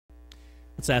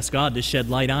Let's ask God to shed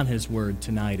light on His Word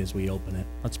tonight as we open it.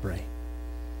 Let's pray.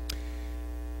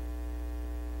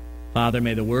 Father,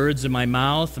 may the words of my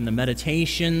mouth and the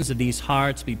meditations of these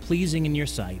hearts be pleasing in your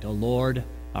sight, O Lord,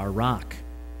 our rock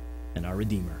and our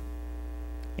Redeemer.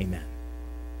 Amen.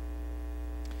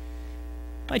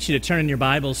 I invite you to turn in your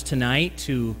Bibles tonight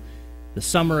to the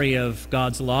summary of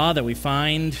God's law that we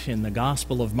find in the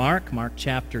Gospel of Mark, Mark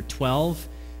chapter 12,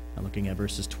 looking at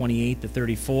verses 28 to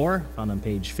 34, found on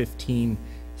page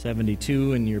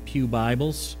 1572 in your pew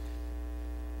Bibles.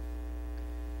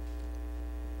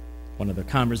 One of the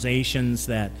conversations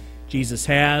that Jesus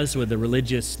has with the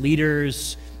religious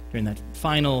leaders during that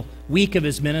final week of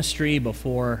his ministry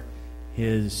before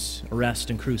his arrest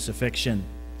and crucifixion,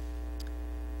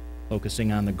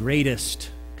 focusing on the greatest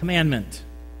commandment.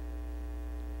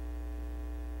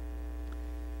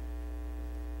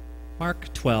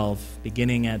 Mark 12,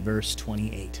 beginning at verse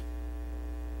 28.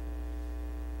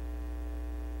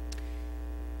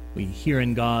 We hear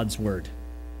in God's word.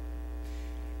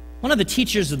 One of the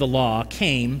teachers of the law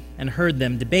came and heard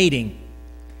them debating.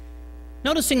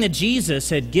 Noticing that Jesus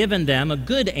had given them a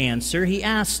good answer, he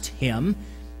asked him,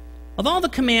 "Of all the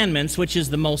commandments, which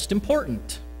is the most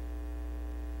important?"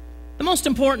 "The most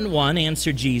important one,"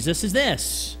 answered Jesus, "is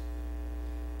this: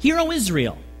 Hear, O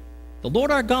Israel, the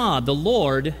Lord our God, the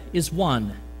Lord is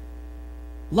one.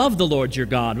 Love the Lord your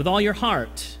God with all your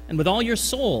heart, and with all your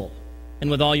soul, and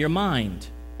with all your mind,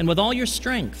 and with all your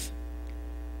strength.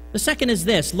 The second is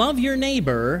this: love your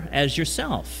neighbor as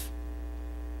yourself.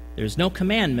 There is no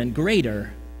commandment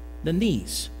greater than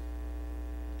these."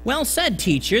 "Well said,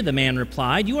 teacher," the man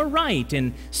replied. "You are right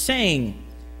in saying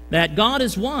that God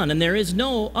is one, and there is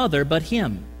no other but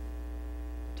Him.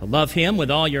 To love Him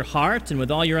with all your heart, and with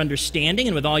all your understanding,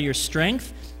 and with all your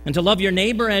strength, and to love your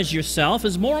neighbor as yourself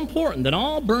is more important than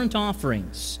all burnt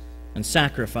offerings and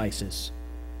sacrifices."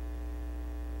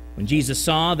 When Jesus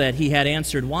saw that he had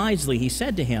answered wisely, he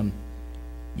said to him,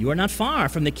 "You are not far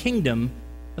from the kingdom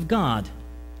of God."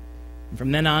 And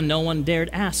from then on, no one dared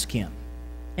ask him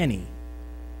any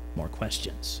more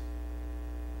questions.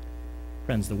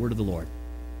 Friends, the word of the Lord.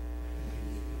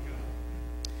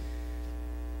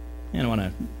 And I want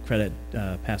to credit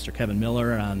Pastor Kevin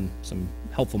Miller on some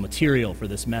helpful material for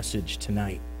this message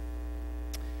tonight.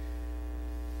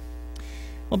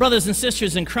 Well, brothers and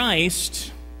sisters in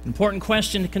Christ, an important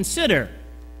question to consider.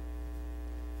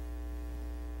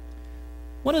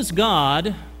 What does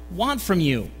God want from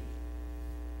you?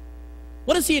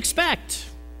 What does He expect?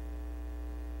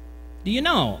 Do you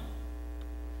know?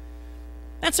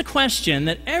 That's a question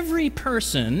that every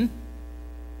person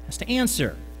has to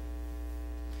answer.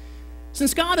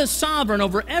 Since God is sovereign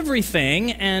over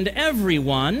everything and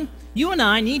everyone, you and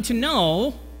I need to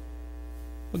know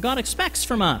what God expects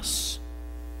from us.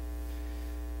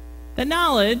 That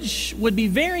knowledge would be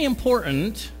very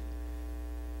important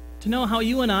to know how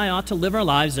you and I ought to live our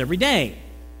lives every day.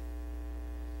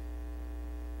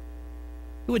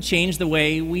 It would change the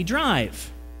way we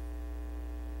drive.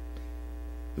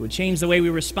 It would change the way we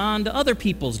respond to other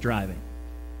people's driving.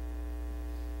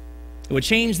 It would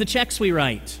change the checks we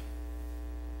write.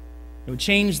 It would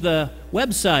change the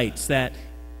websites that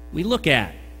we look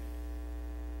at.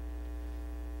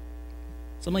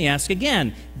 So let me ask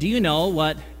again, do you know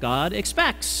what God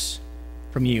expects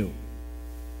from you?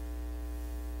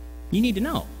 You need to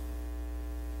know.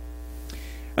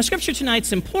 Our scripture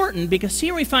tonight's important because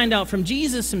here we find out from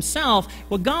Jesus himself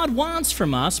what God wants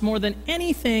from us more than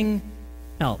anything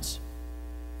else.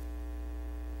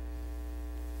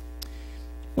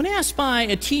 When asked by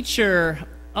a teacher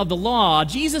of the law,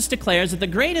 Jesus declares that the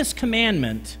greatest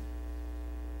commandment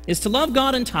is to love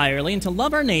God entirely and to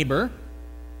love our neighbor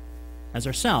as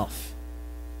ourselves.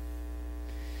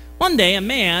 One day, a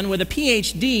man with a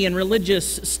PhD in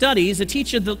religious studies, a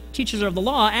teacher of the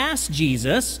law, asked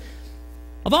Jesus,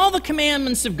 "Of all the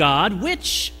commandments of God,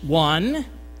 which one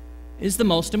is the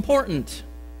most important?"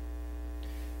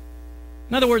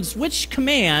 In other words, which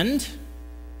command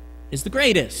is the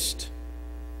greatest?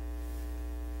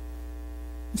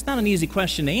 It's not an easy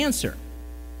question to answer.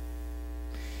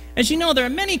 As you know, there are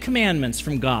many commandments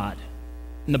from God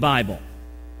in the Bible.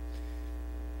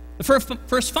 The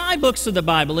first 5 books of the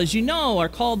Bible, as you know, are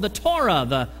called the Torah,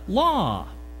 the law.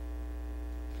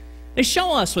 They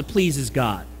show us what pleases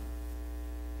God.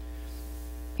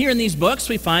 Here in these books,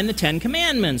 we find the 10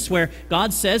 Commandments, where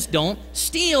God says, don't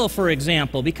steal, for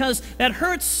example, because that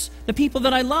hurts the people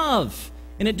that I love,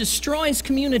 and it destroys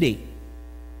community.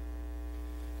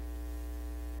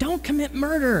 Don't commit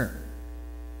murder,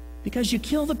 because you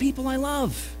kill the people I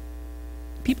love,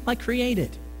 people I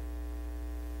created,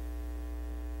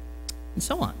 and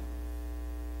so on.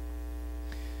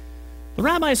 The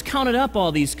rabbis counted up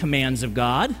all these commands of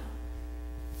God,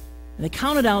 and they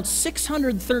counted out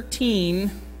 613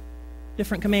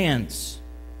 different commands.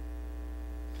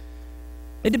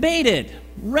 They debated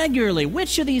regularly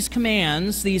which of these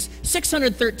commands, these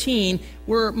 613,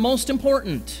 were most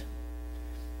important.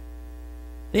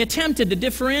 They attempted to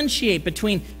differentiate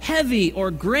between heavy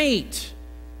or great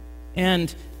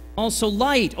and also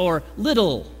light or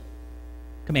little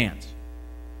commands.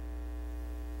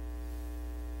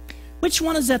 Which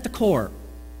one is at the core?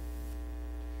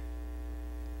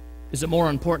 Is it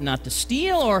more important not to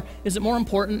steal, or is it more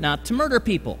important not to murder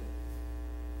people?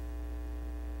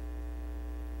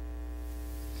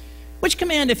 Which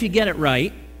command, if you get it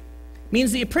right,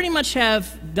 means that you pretty much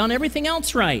have done everything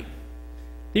else right?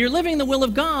 That you're living the will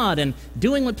of God and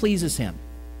doing what pleases Him?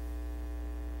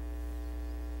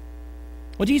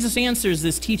 Well, Jesus answers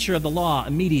this teacher of the law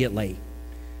immediately.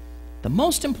 The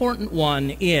most important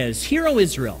one is, "Hear, O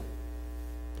Israel,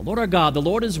 the Lord our God, the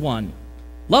Lord is one.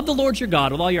 Love the Lord your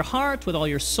God with all your heart, with all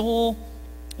your soul,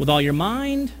 with all your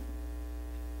mind,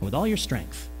 and with all your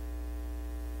strength."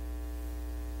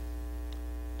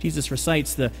 Jesus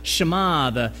recites the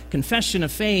Shema, the confession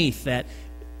of faith that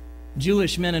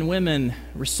Jewish men and women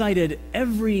recited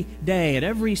every day, at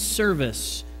every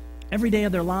service, every day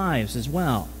of their lives as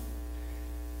well.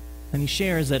 And he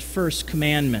shares that first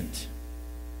commandment.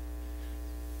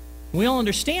 We all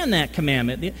understand that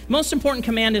commandment. The most important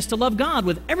command is to love God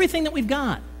with everything that we've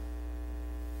got.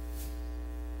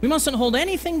 We mustn't hold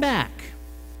anything back.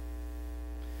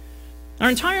 Our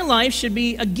entire life should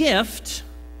be a gift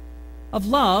of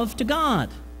love to God.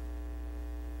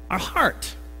 Our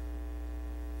heart,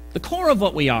 the core of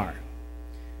what we are.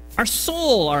 Our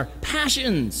soul, our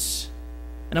passions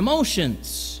and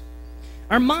emotions.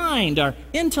 Our mind, our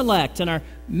intellect, and our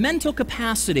mental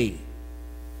capacity.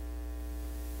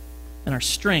 And our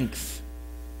strength,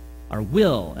 our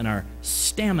will, and our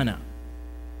stamina.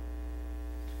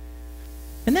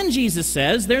 And then Jesus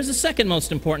says there's a second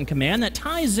most important command that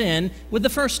ties in with the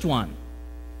first one.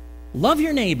 Love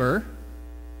your neighbor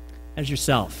as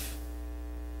yourself.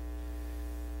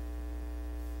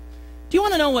 Do you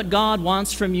want to know what God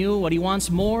wants from you, what He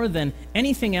wants more than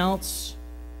anything else?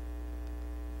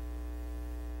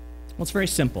 Well, it's very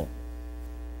simple.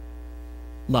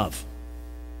 Love.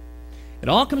 It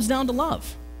all comes down to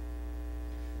love.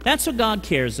 That's what God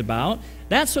cares about.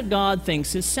 That's what God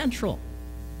thinks is central.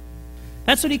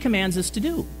 That's what He commands us to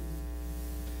do.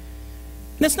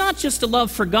 And it's not just a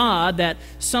love for God that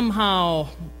somehow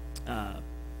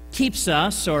keeps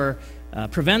us or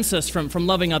prevents us from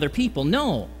loving other people.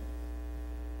 No.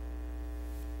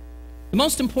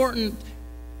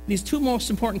 These two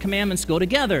most important commandments go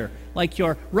together, like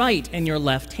your right and your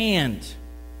left hand.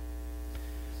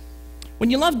 When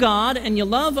you love God and you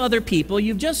love other people,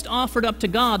 you've just offered up to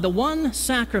God the one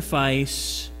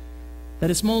sacrifice that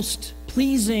is most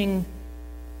pleasing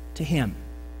to Him.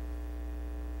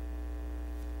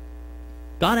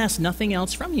 God asks nothing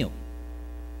else from you.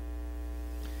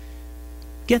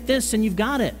 Get this and you've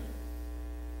got it.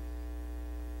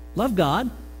 Love God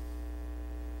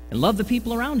and love the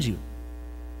people around you.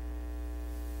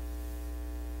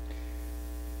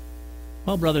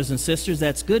 Well, brothers and sisters,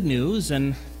 that's good news,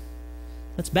 and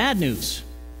that's bad news.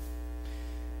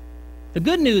 The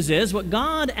good news is what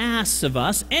God asks of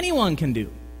us, anyone can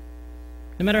do.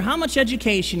 No matter how much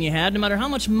education you have, no matter how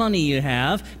much money you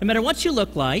have, no matter what you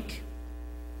look like,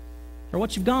 or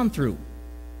what you've gone through.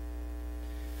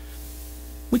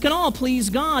 We can all please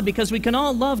God because we can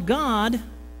all love God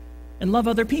and love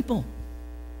other people.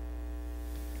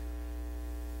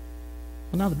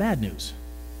 Well, now the bad news.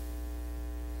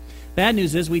 Bad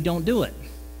news is we don't do it.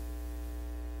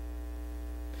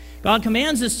 God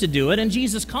commands us to do it, and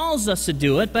Jesus calls us to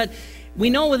do it, but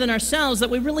we know within ourselves that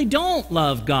we really don't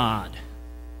love God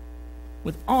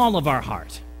with all of our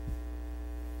heart.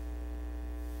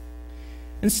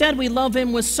 Instead, we love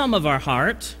Him with some of our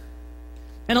heart,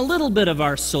 and a little bit of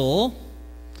our soul,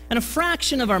 and a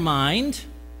fraction of our mind,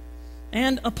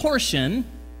 and a portion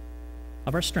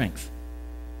of our strength.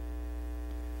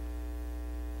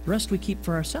 The rest we keep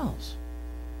for ourselves.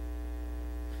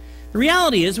 The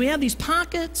reality is we have these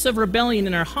pockets of rebellion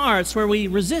in our hearts where we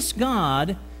resist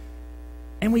God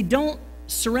and we don't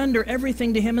surrender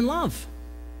everything to Him in love.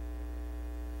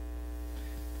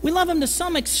 We love Him to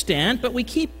some extent, but we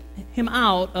keep Him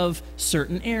out of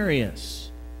certain areas.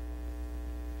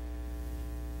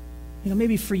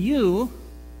 Maybe for you,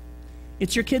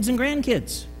 it's your kids and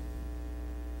grandkids.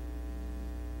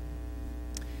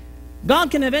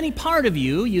 God can have any part of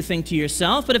you, you think to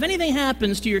yourself, but if anything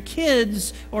happens to your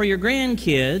kids or your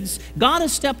grandkids, God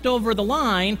has stepped over the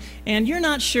line, and you're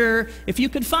not sure if you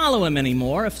could follow him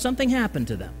anymore if something happened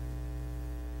to them.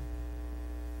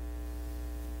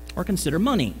 Or consider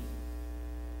money.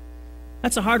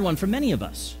 That's a hard one for many of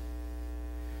us.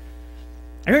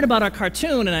 I heard about our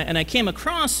cartoon, and I came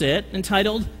across it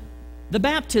entitled The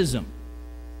Baptism,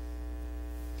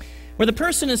 where the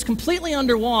person is completely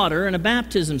underwater in a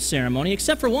baptism ceremony,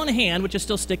 except for one hand, which is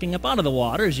still sticking up out of the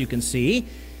water, as you can see.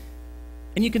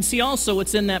 And you can see also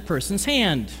what's in that person's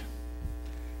hand.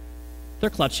 They're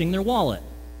clutching their wallet.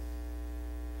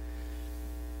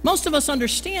 Most of us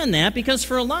understand that because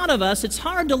for a lot of us, it's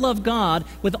hard to love God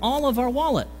with all of our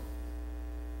wallet.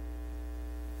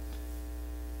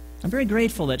 I'm very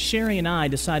grateful that Sherry and I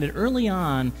decided early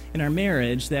on in our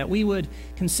marriage that we would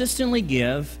consistently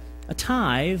give a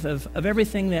tithe of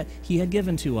everything that he had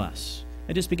given to us.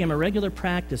 It just became a regular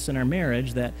practice in our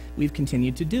marriage that we've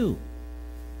continued to do.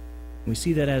 We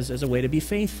see that as a way to be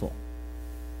faithful.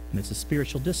 And it's a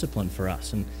spiritual discipline for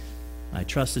us, and I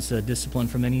trust it's a discipline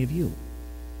for many of you.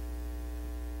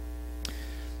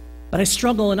 But I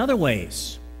struggle in other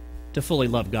ways to fully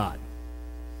love God.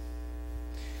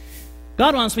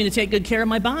 God wants me to take good care of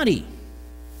my body,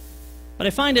 but I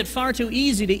find it far too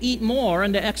easy to eat more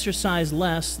and to exercise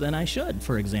less than I should,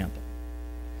 for example.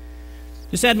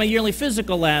 Just had my yearly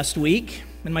physical last week,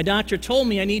 and my doctor told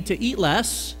me I need to eat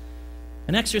less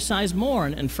and exercise more,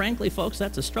 and frankly, folks,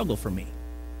 that's a struggle for me.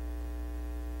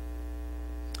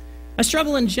 I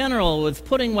struggle in general with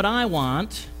putting what I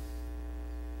want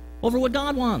over what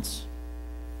God wants.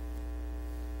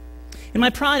 In my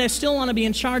pride, I still want to be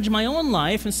in charge of my own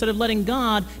life instead of letting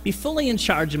God be fully in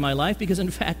charge of my life, because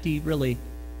in fact, he really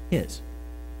is.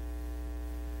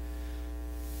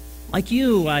 Like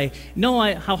you, I know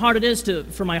how hard it is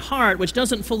for my heart, which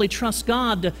doesn't fully trust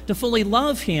God, to fully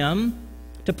love him,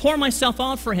 to pour myself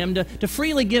out for him, to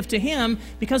freely give to him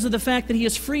because of the fact that he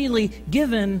has freely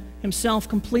given himself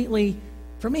completely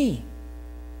for me.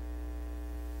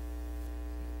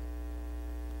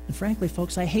 And frankly,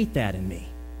 folks, I hate that in me.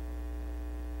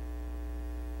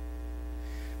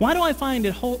 Why do I find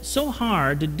it so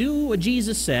hard to do what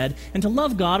Jesus said and to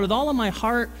love God with all of my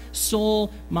heart,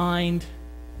 soul, mind,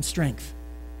 and strength?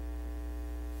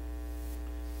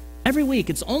 Every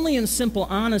week, it's only in simple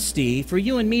honesty for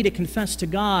you and me to confess to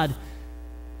God,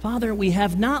 Father, we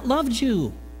have not loved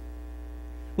you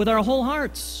with our whole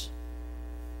hearts.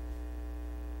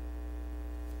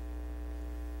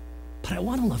 But I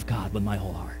want to love God with my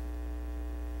whole heart.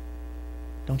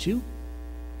 Don't you?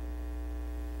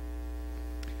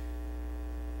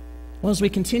 Well, as we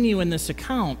continue in this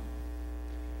account,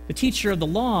 the teacher of the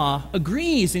law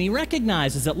agrees and he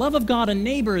recognizes that love of God and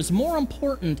neighbor is more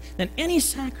important than any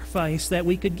sacrifice that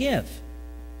we could give.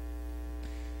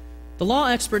 The law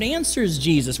expert answers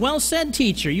Jesus, "Well said,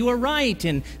 teacher, you are right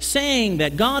in saying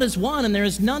that God is one and there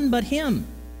is none but him.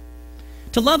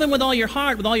 To love him with all your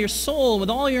heart, with all your soul, with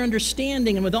all your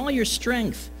understanding, and with all your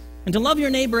strength, and to love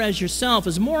your neighbor as yourself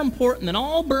is more important than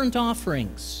all burnt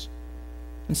offerings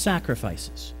and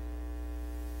sacrifices."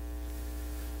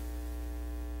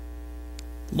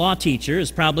 Law teacher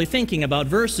is probably thinking about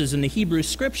verses in the Hebrew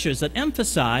Scriptures that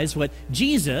emphasize what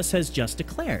Jesus has just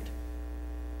declared.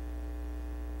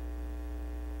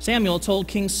 Samuel told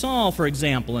King Saul, for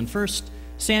example, in 1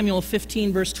 Samuel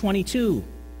 15, verse 22,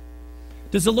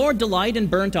 "Does the Lord delight in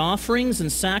burnt offerings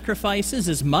and sacrifices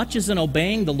as much as in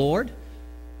obeying the Lord?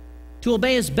 To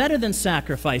obey is better than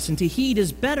sacrifice, and to heed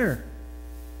is better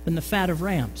than the fat of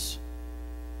rams."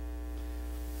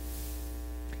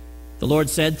 The Lord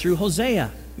said through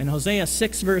Hosea, in Hosea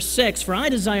 6, verse 6, "For I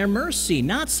desire mercy,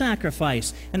 not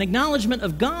sacrifice, an acknowledgement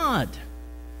of God,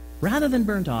 rather than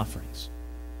burnt offerings."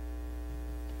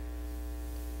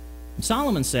 And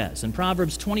Solomon says in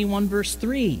Proverbs 21, verse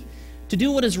 3, "To do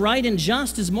what is right and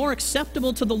just is more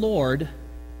acceptable to the Lord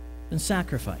than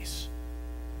sacrifice."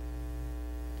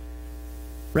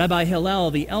 Rabbi Hillel,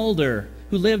 the elder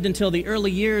who lived until the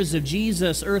early years of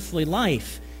Jesus' earthly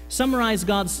life, summarized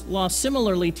God's law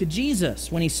similarly to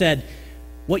Jesus when he said,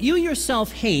 "What you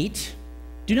yourself hate,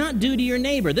 do not do to your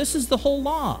neighbor. This is the whole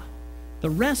law. The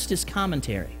rest is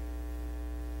commentary."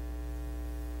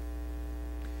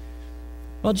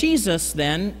 Well, Jesus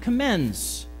then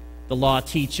commends the law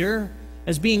teacher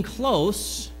as being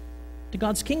close to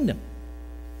God's kingdom.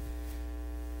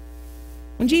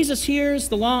 When Jesus hears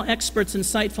the law expert's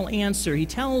insightful answer, he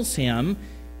tells him,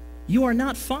 "You are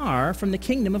not far from the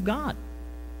kingdom of God."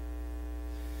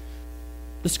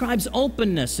 Describes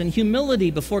openness and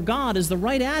humility before God as the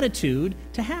right attitude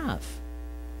to have.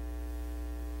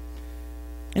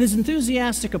 And his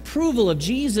enthusiastic approval of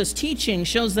Jesus' teaching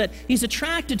shows that he's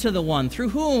attracted to the one through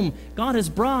whom God has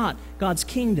brought God's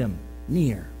kingdom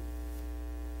near.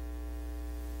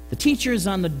 The teacher is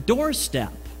on the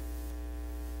doorstep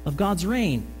of God's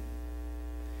reign.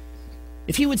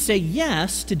 If he would say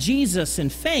yes to Jesus in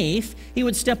faith, he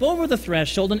would step over the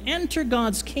threshold and enter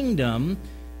God's kingdom,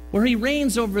 where he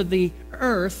reigns over the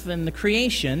earth and the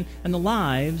creation and the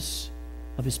lives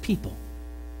of his people.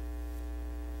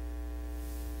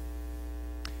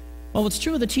 Well, what's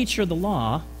true of the teacher of the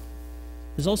law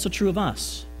is also true of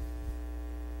us.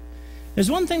 There's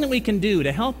one thing that we can do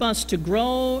to help us to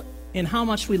grow in how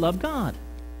much we love God.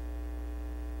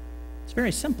 It's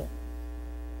very simple.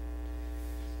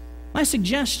 My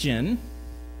suggestion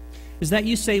is that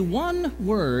you say one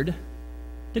word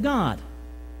to God.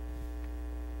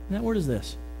 And that word is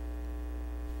this: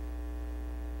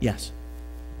 yes.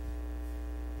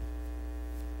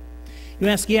 You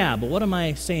ask, yeah, but what am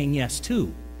I saying yes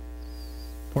to?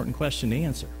 Important question to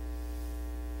answer.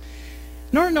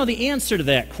 In order to know the answer to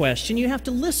that question, you have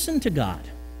to listen to God.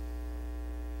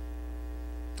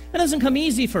 That doesn't come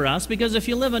easy for us, because if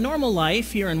you live a normal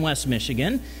life here in West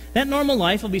Michigan, that normal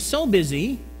life will be so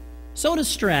busy, so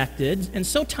distracted, and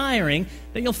so tiring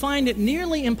that you'll find it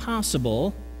nearly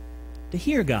impossible to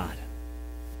hear God.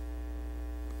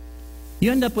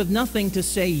 You end up with nothing to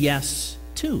say yes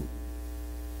to.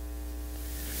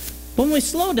 But when we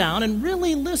slow down and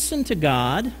really listen to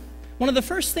God, one of the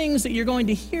first things that you're going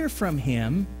to hear from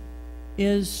him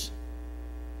is,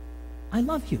 I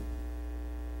love you.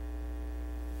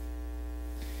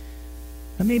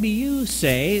 Now maybe you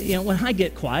say, when I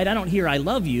get quiet, I don't hear I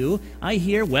love you. I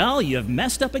hear, well, you have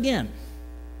messed up again.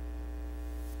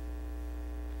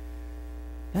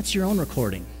 That's your own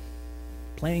recording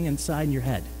playing inside your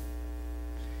head.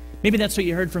 Maybe that's what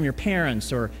you heard from your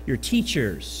parents or your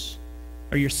teachers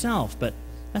or yourself, but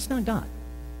that's not God.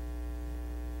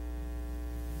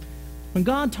 When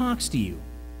God talks to you,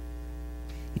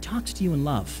 he talks to you in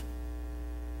love.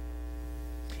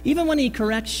 Even when he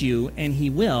corrects you, and he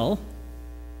will,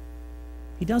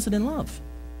 he does it in love.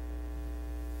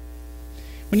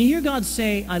 When you hear God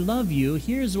say, I love you,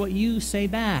 here's what you say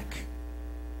back: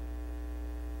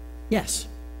 yes.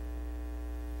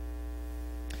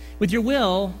 With your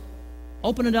will,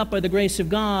 open it up by the grace of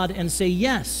God and say,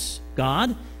 yes,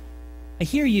 God, I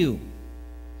hear you.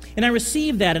 And I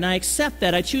receive that, and I accept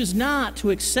that. I choose not to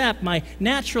accept my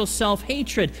natural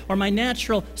self-hatred or my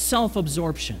natural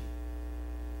self-absorption.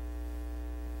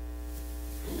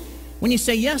 When you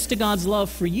say yes to God's love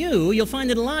for you, you'll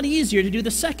find it a lot easier to do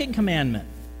the second commandment: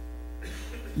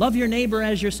 love your neighbor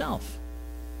as yourself.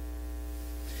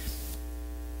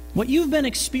 What you've been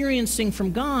experiencing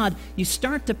from God, you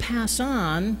start to pass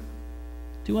on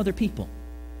to other people.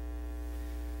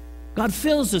 God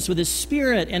fills us with his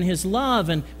Spirit and his love,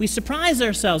 and we surprise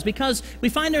ourselves because we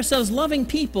find ourselves loving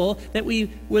people that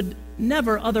we would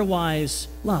never otherwise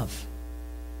love.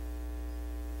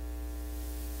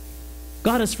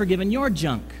 God has forgiven your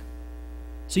junk,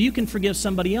 so you can forgive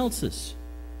somebody else's.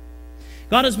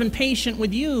 God has been patient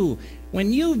with you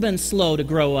when you've been slow to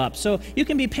grow up, so you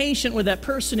can be patient with that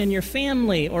person in your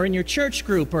family or in your church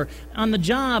group or on the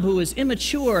job who is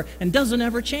immature and doesn't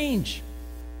ever change.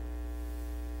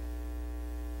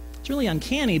 It's really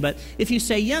uncanny, but if you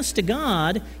say yes to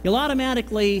God, you'll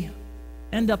automatically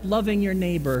end up loving your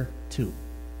neighbor too.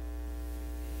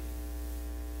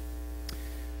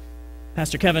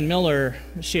 Pastor Kevin Miller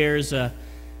shares a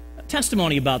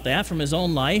testimony about that from his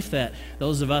own life that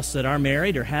those of us that are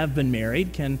married or have been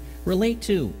married can relate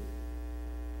to.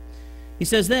 He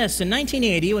says this: in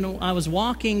 1980, when I was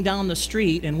walking down the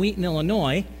street in Wheaton,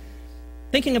 Illinois,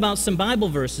 thinking about some Bible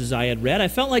verses I had read, I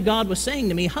felt like God was saying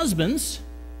to me, husbands,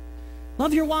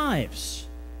 love your wives,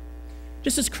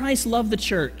 just as Christ loved the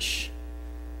church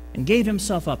and gave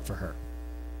himself up for her.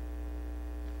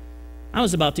 I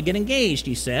was about to get engaged,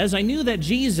 he says. I knew that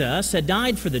Jesus had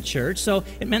died for the church, so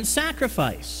it meant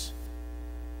sacrifice.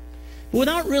 But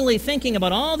without really thinking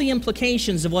about all the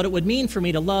implications of what it would mean for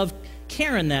me to love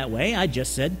Karen that way, I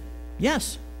just said,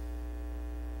 yes.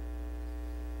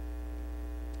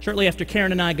 Shortly after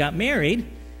Karen and I got married,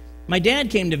 my dad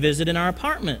came to visit in our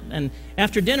apartment, and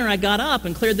after dinner I got up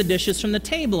and cleared the dishes from the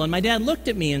table, and my dad looked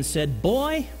at me and said,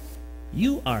 boy,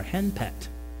 you are henpecked.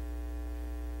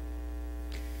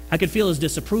 I could feel his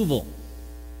disapproval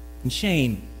and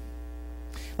shame,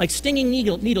 like stinging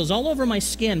needles all over my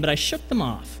skin, but I shook them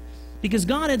off because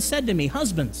God had said to me,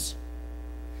 husbands,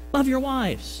 love your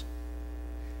wives,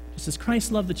 just as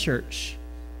Christ loved the church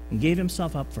and gave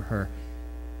himself up for her,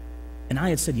 and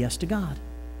I had said yes to God.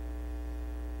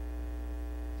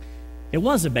 It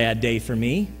was a bad day for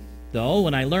me, though,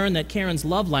 when I learned that Karen's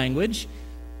love language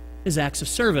is acts of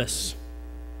service.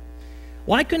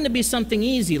 Why couldn't it be something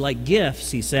easy like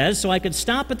gifts, he says, so I could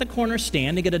stop at the corner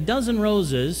stand and get a dozen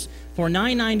roses for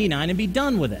 $9.99 and be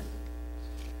done with it?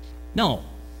 No.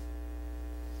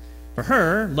 For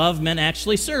her, love meant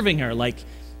actually serving her, like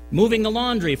moving the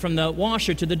laundry from the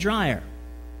washer to the dryer.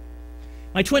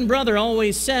 My twin brother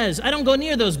always says, I don't go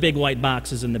near those big white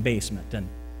boxes in the basement, and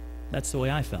that's the way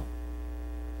I felt.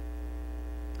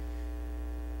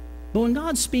 But when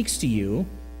God speaks to you,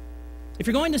 if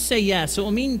you're going to say yes, it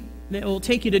will mean that it will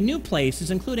take you to new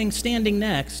places, including standing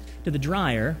next to the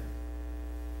dryer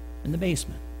in the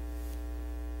basement.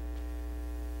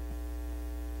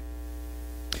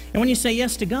 And when you say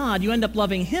yes to God, you end up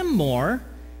loving Him more,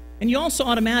 and you also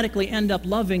automatically end up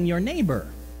loving your neighbor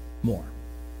more.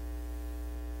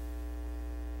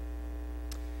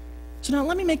 So now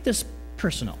let me make this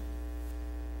personal.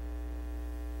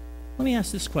 Let me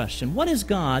ask this question. What is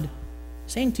God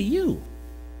saying to you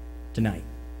tonight?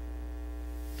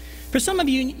 For some of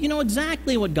you, you know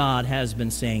exactly what God has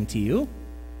been saying to you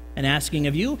and asking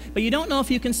of you, but you don't know if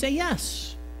you can say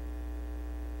yes.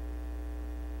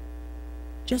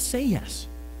 Just say yes.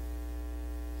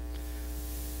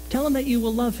 Tell Him that you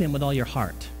will love Him with all your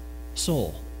heart,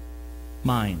 soul,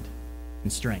 mind,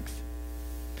 and strength.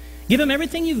 Give Him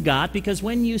everything you've got, because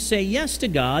when you say yes to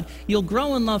God, you'll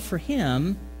grow in love for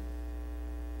Him,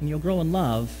 and you'll grow in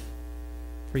love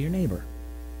for your neighbor.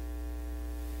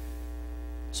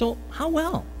 So how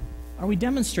well are we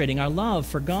demonstrating our love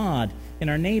for God and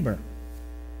our neighbor?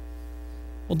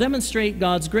 We'll demonstrate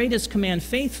God's greatest command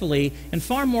faithfully and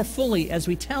far more fully as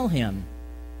we tell Him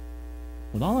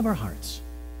with all of our hearts,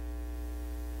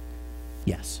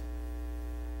 yes.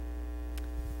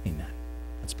 Amen.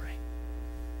 Let's pray.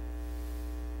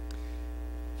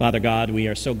 Father God, we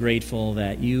are so grateful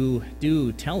that you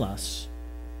do tell us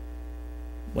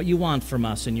what you want from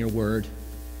us in your word.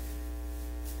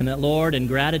 And that, Lord, in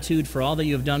gratitude for all that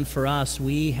you have done for us,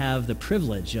 we have the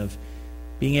privilege of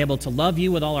being able to love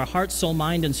you with all our heart, soul,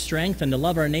 mind, and strength, and to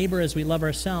love our neighbor as we love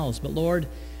ourselves. But, Lord,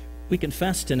 we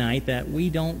confess tonight that we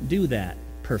don't do that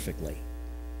perfectly.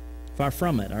 Far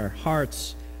from it. Our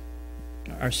hearts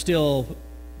are still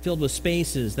filled with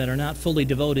spaces that are not fully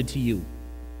devoted to you.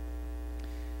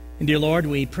 And, dear Lord,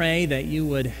 we pray that you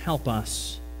would help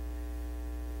us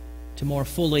to more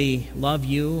fully love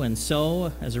you, and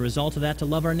so, as a result of that, to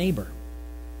love our neighbor.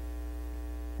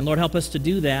 And Lord, help us to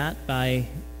do that by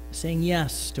saying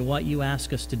yes to what you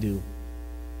ask us to do.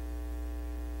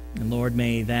 And Lord,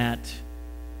 may that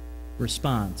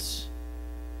response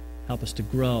help us to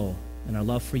grow in our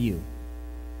love for you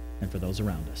and for those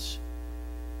around us.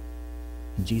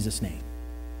 In Jesus' name,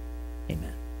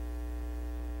 amen.